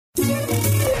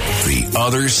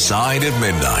Other Side of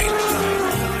Midnight.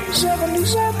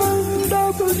 77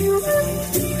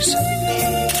 WABC.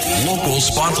 Local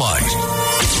Spotlight.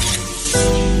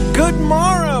 Good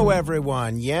morrow,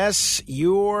 everyone. Yes,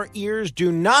 your ears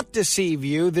do not deceive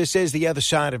you. This is The Other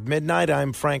Side of Midnight.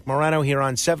 I'm Frank Morano here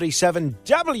on 77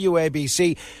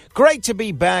 WABC. Great to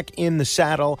be back in the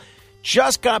saddle.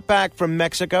 Just got back from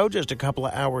Mexico just a couple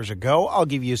of hours ago. I'll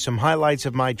give you some highlights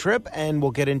of my trip, and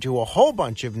we'll get into a whole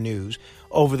bunch of news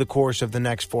over the course of the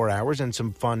next 4 hours and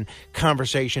some fun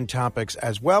conversation topics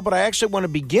as well. But I actually want to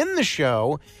begin the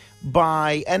show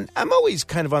by, and I'm always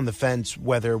kind of on the fence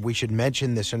whether we should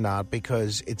mention this or not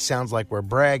because it sounds like we're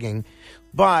bragging,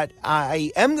 but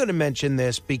I am going to mention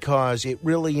this because it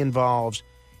really involves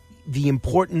the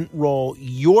important role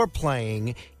you're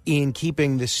playing in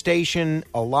keeping the station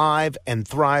alive and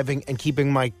thriving and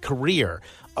keeping my career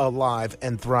alive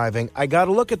and thriving. I got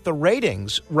to look at the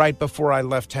ratings right before I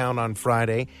left town on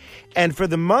Friday, and for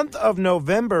the month of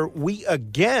November, we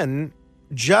again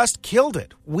just killed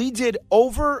it. We did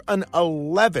over an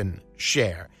 11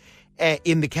 share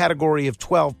in the category of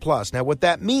 12 plus. Now, what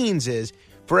that means is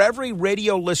for every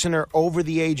radio listener over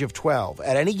the age of 12,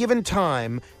 at any given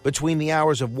time between the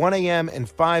hours of 1 a.m. and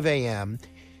 5 a.m.,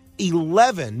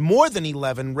 11, more than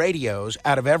 11 radios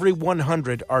out of every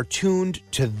 100 are tuned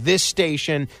to this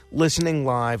station listening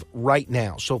live right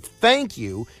now. So thank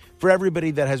you for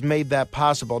everybody that has made that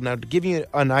possible. Now, to give you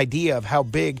an idea of how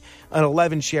big an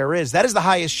 11 share is, that is the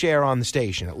highest share on the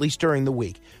station, at least during the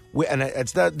week. And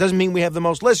that doesn't mean we have the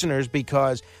most listeners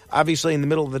because obviously in the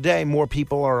middle of the day, more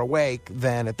people are awake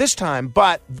than at this time.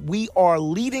 But we are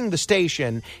leading the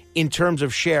station in terms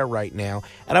of share right now.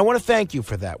 And I want to thank you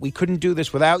for that. We couldn't do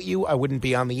this without you. I wouldn't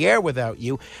be on the air without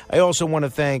you. I also want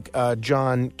to thank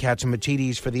John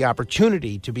Katzimatidis for the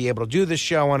opportunity to be able to do this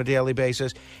show on a daily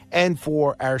basis and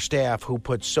for our staff who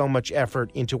put so much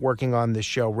effort into working on this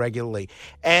show regularly.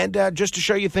 And just to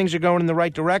show you things are going in the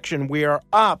right direction, we are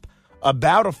up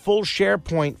about a full share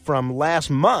point from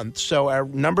last month, so our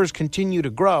numbers continue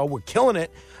to grow. We're killing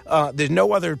it. There's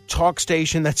no other talk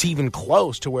station that's even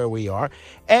close to where we are.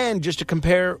 And just to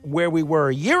compare where we were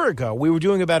a year ago, we were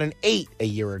doing about an 8 a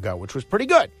year ago, which was pretty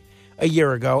good a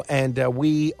year ago, and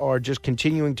we are just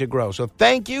continuing to grow. So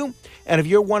thank you, and if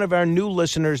you're one of our new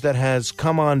listeners that has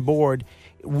come on board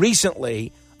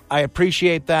recently, I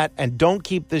appreciate that, and don't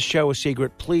keep this show a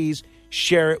secret, please.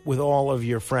 Share it with all of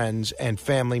your friends and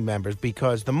family members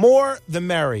because the more, the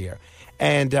merrier.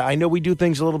 And I know we do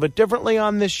things a little bit differently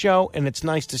on this show, and it's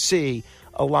nice to see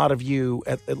a lot of you,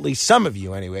 at least some of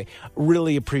you anyway,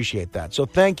 really appreciate that. So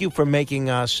thank you for making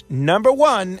us number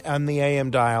one on the AM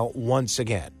dial once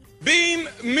again. Beam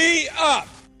me up.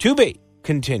 To be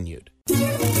continued.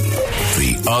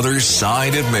 The Other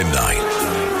Side of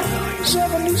Midnight.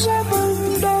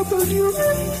 77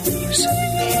 WABC.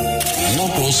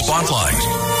 Local Spotlight.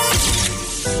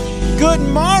 Good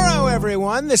morrow,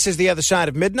 everyone. This is The Other Side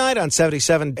of Midnight on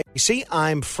 77 ABC.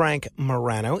 I'm Frank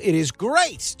Morano. It is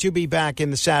great to be back in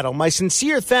the saddle. My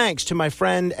sincere thanks to my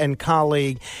friend and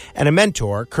colleague and a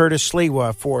mentor, Curtis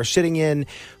Sliwa, for sitting in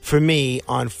for me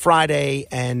on Friday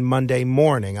and Monday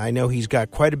morning. I know he's got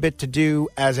quite a bit to do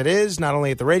as it is, not only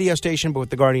at the radio station, but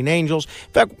with the Guardian Angels.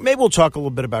 In fact, maybe we'll talk a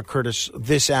little bit about Curtis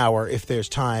this hour if there's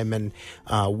time and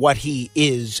what he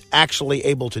is actually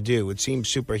able to do. It seems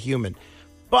superhuman.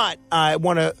 But I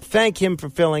want to thank him for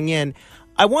filling in.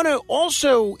 I want to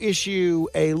also issue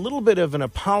a little bit of an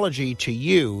apology to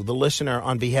you, the listener,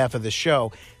 on behalf of the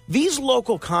show. These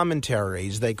local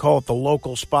commentaries, they call it the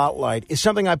local spotlight, is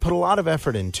something I put a lot of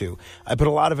effort into. I put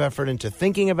a lot of effort into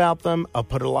thinking about them. I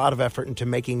put a lot of effort into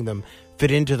making them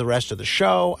fit into the rest of the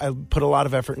show. I put a lot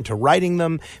of effort into writing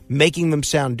them, making them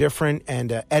sound different,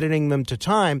 and editing them to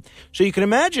time. So you can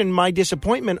imagine my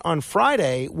disappointment on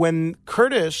Friday when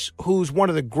Curtis, who's one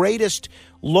of the greatest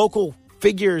local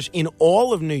figures in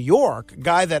all of New York, a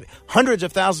guy that hundreds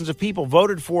of thousands of people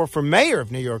voted for mayor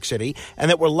of New York City, and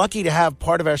that we're lucky to have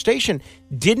part of our station,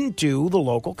 didn't do the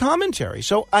local commentary.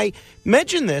 So I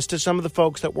mentioned this to some of the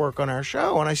folks that work on our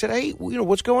show, and I said, hey,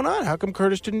 what's going on? How come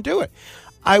Curtis didn't do it?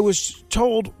 I was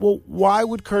told, well, why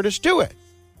would Curtis do it?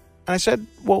 And I said,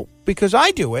 well, because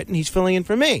I do it, and he's filling in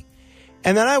for me.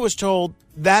 And then I was told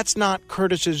that's not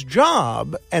Curtis's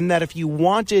job, and that if you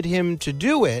wanted him to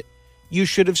do it, you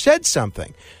should have said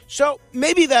something. So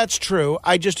maybe that's true.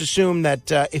 I just assumed that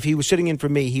if he was sitting in for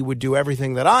me, he would do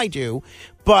everything that I do.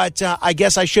 But I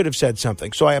guess I should have said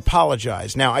something, so I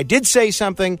apologize. Now, I did say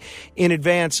something in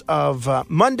advance of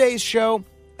Monday's show,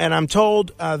 and I'm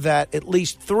told that at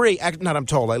least three, not I'm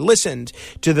told, I listened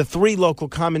to the 3 local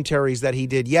commentaries that he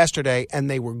did yesterday,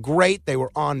 and they were great. They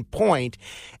were on point.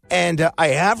 And I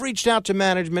have reached out to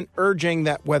management urging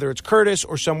that whether it's Curtis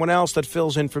or someone else that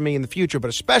fills in for me in the future, but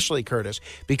especially Curtis,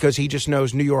 because he just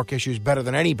knows New York issues better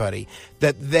than anybody,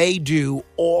 that they do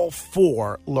all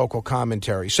 4 local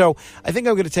commentary. So I think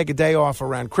I'm going to take a day off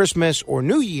around Christmas or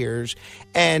New Year's,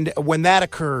 and when that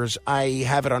occurs, I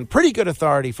have it on pretty good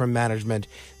authority from management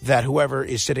that whoever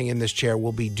is sitting in this chair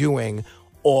will be doing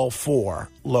all 4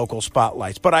 local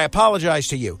spotlights. But I apologize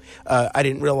to you. I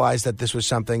didn't realize that this was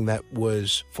something that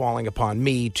was falling upon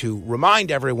me to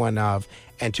remind everyone of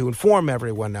and to inform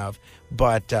everyone of,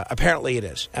 but apparently it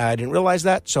is. I didn't realize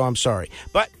that, so I'm sorry.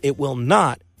 But it will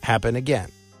not happen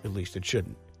again. At least it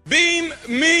shouldn't. Beam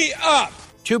me up.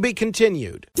 To be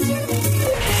continued.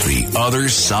 The Other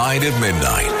Side of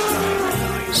Midnight.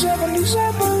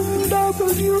 77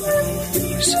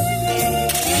 WABC.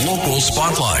 Local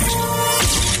Spotlight.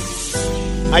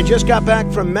 I just got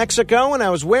back from Mexico, and I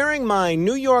was wearing my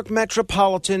New York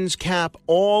Metropolitans cap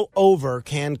all over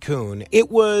Cancun.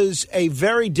 It was a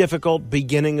very difficult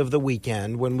beginning of the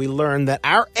weekend when we learned that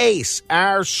our ace,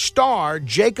 our star,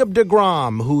 Jacob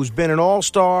deGrom, who's been an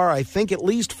all-star, I think at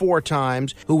least 4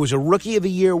 times, who was a Rookie of the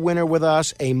Year winner with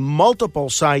us, a multiple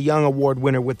Cy Young Award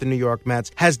winner with the New York Mets,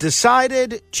 has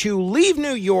decided to leave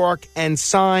New York and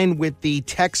sign with the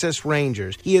Texas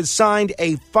Rangers. He has signed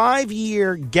a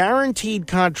 5-year guaranteed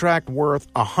contract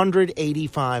worth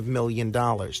 $185 million.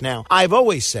 Now, I've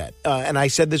always said, and I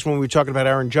said this when we were talking about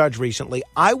Aaron Judge recently,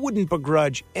 I wouldn't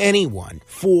begrudge anyone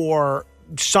for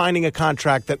signing a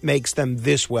contract that makes them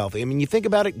this wealthy. I mean, you think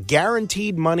about it,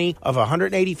 guaranteed money of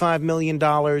 $185 million,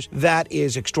 that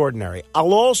is extraordinary.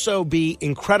 I'll also be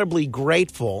incredibly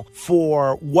grateful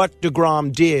for what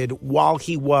deGrom did while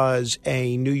he was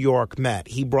a New York Met.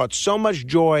 He brought so much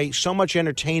joy, so much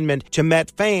entertainment to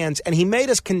Met fans, and he made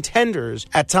us contenders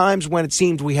at times when it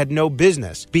seemed we had no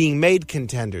business being made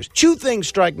contenders. 2 things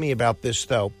strike me about this,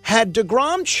 though. Had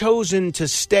deGrom chosen to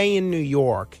stay in New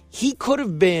York, he could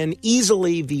have been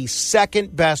easily the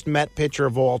second best Met pitcher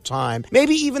of all time,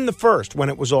 maybe even the first when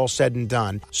it was all said and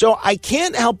done. So I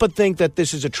can't help but think that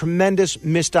this is a tremendous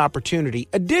missed opportunity.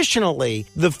 Additionally,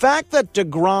 the fact that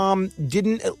deGrom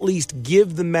didn't at least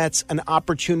give the Mets an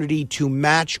opportunity to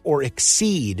match or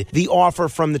exceed the offer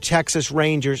from the Texas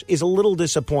Rangers is a little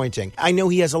disappointing. I know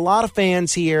he has a lot of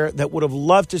fans here that would have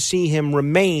loved to see him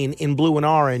remain in blue and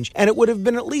orange, and it would have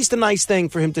been at least a nice thing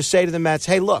for him to say to the Mets,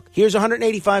 hey, look, here's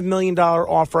 $185 million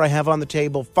offer I have on the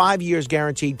table, 5 years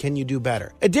guaranteed. Can you do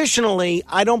better? Additionally,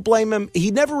 I don't blame him. He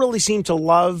never really seemed to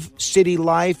love city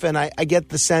life, and I get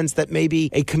the sense that maybe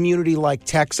a community like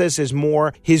Texas is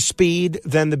more his speed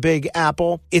than the Big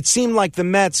Apple. It seemed like the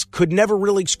Mets could never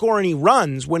really score any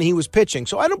runs when he was pitching,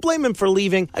 so I don't blame him for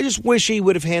leaving. I just wish he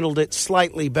would have handled it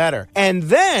slightly better. And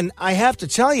then, I have to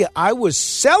tell you, I was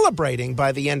celebrating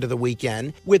by the end of the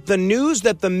weekend with the news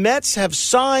that the Mets have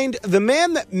signed the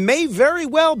man that may very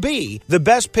well be the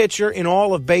best pitcher in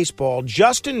all of baseball,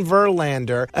 Justin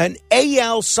Verlander, an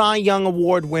AL Cy Young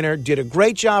Award winner, did a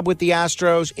great job with the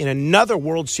Astros in another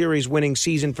World Series winning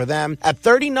season for them. At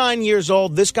 39 years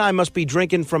old, this guy must be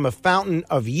drinking from a fountain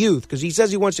of youth because he says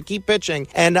he wants to keep pitching,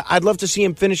 and I'd love to see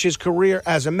him finish his career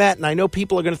as a Met, and I know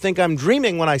people are going to think I'm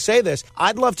dreaming when I say this.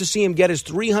 I'd love to see him get his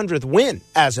 300th win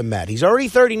as a Met. He's already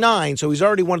 39, so he's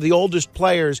already one of the oldest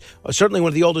players, certainly one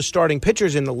of the oldest starting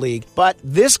pitchers in the league, but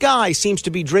this guy seems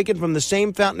to be drinking from the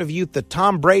same fountain of youth that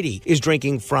Tom Brady is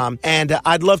drinking from, and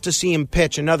I'd love to see him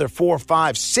pitch another 4,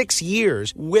 5, 6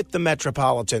 years with the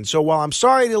Metropolitans. So while I'm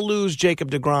sorry to lose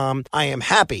Jacob deGrom, I am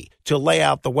happy to lay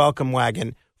out the welcome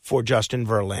wagon for Justin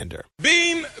Verlander.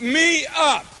 Beam me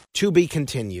up. To be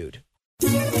continued.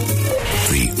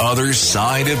 The Other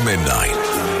Side of Midnight.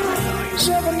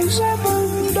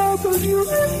 77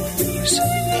 WABC.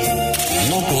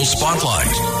 Local Spotlight.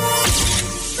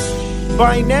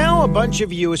 By now, a bunch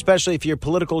of you, especially if you're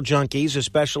political junkies,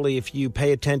 especially if you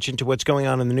pay attention to what's going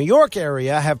on in the New York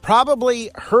area, have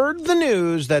probably heard the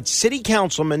news that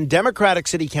Democratic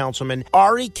City Councilman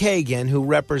Ari Kagan, who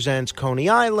represents Coney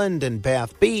Island and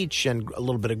Bath Beach and a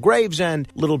little bit of Gravesend,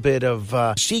 a little bit of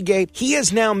Seagate, he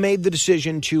has now made the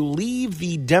decision to leave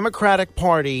the Democratic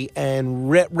Party and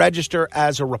register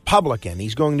as a Republican.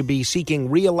 He's going to be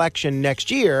seeking re-election next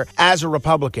year as a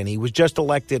Republican. He was just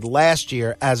elected last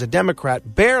year as a Democrat.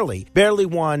 Barely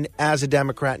won as a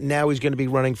Democrat. Now he's going to be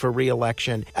running for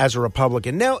re-election as a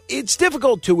Republican. Now, it's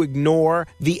difficult to ignore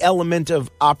the element of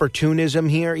opportunism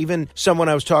here. Even someone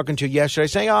I was talking to yesterday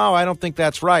saying, I don't think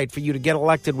that's right for you to get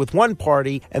elected with one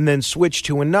party and then switch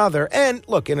to another. And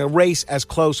look, in a race as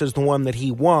close as the one that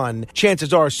he won,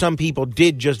 chances are some people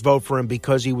did just vote for him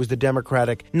because he was the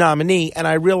Democratic nominee. And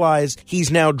I realize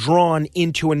he's now drawn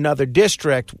into another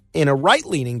district in a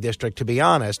right-leaning district, to be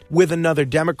honest, with another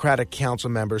Democratic council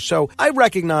member. So I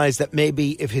recognize that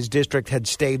maybe if his district had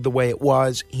stayed the way it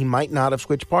was, he might not have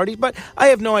switched parties, but I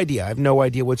have no idea. I have no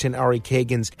idea what's in Ari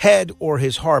Kagan's head or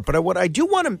his heart. But what I do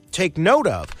want to take note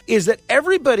of is that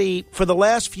everybody for the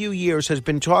last few years has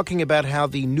been talking about how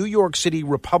the New York City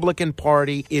Republican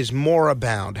Party is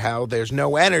moribund, how there's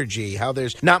no energy, how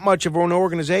there's not much of an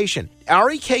organization.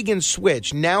 Ari Kagan's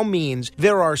switch now means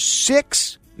there are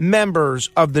 6 members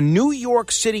of the New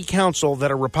York City Council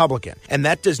that are Republican. And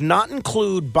that does not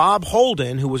include Bob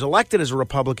Holden, who was elected as a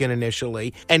Republican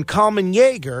initially, and Kalman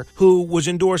Yeager, who was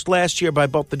endorsed last year by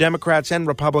both the Democrats and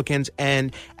Republicans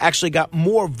and actually got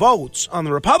more votes on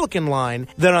the Republican line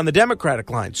than on the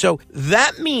Democratic line. So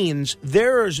that means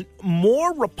there's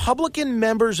more Republican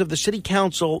members of the City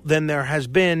Council than there has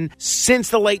been since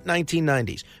the late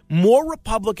 1990s. More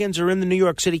Republicans are in the New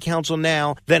York City Council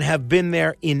now than have been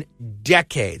there in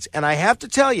decades. And I have to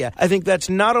tell you, I think that's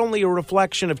not only a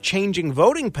reflection of changing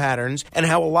voting patterns and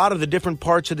how a lot of the different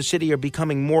parts of the city are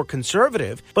becoming more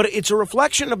conservative, but it's a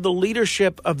reflection of the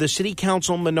leadership of the City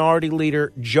Council Minority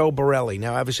Leader Joe Borelli.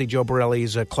 Now, obviously, Joe Borelli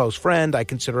is a close friend. I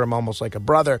consider him almost like a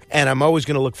brother, and I'm always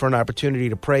going to look for an opportunity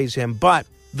to praise him. But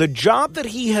the job that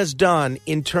he has done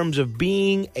in terms of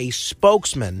being a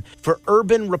spokesman for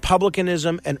urban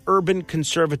republicanism and urban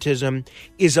conservatism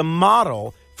is a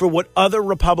model for what other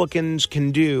Republicans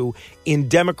can do in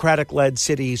Democratic-led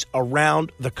cities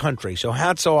around the country. So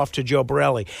hats off to Joe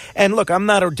Borelli. And look, I'm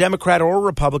not a Democrat or a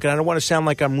Republican. I don't want to sound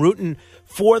like I'm rooting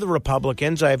for the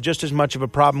Republicans. I have just as much of a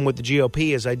problem with the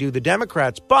GOP as I do the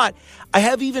Democrats. But I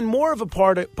have even more of a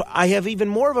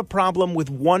problem with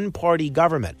one-party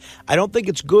government. I don't think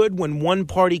it's good when one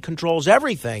party controls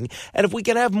everything. And if we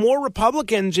can have more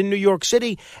Republicans in New York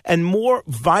City and more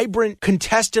vibrant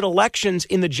contested elections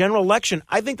in the general election,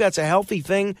 I think that's a healthy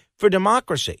thing for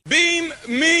democracy. Beam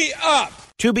me up.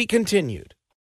 To be continued.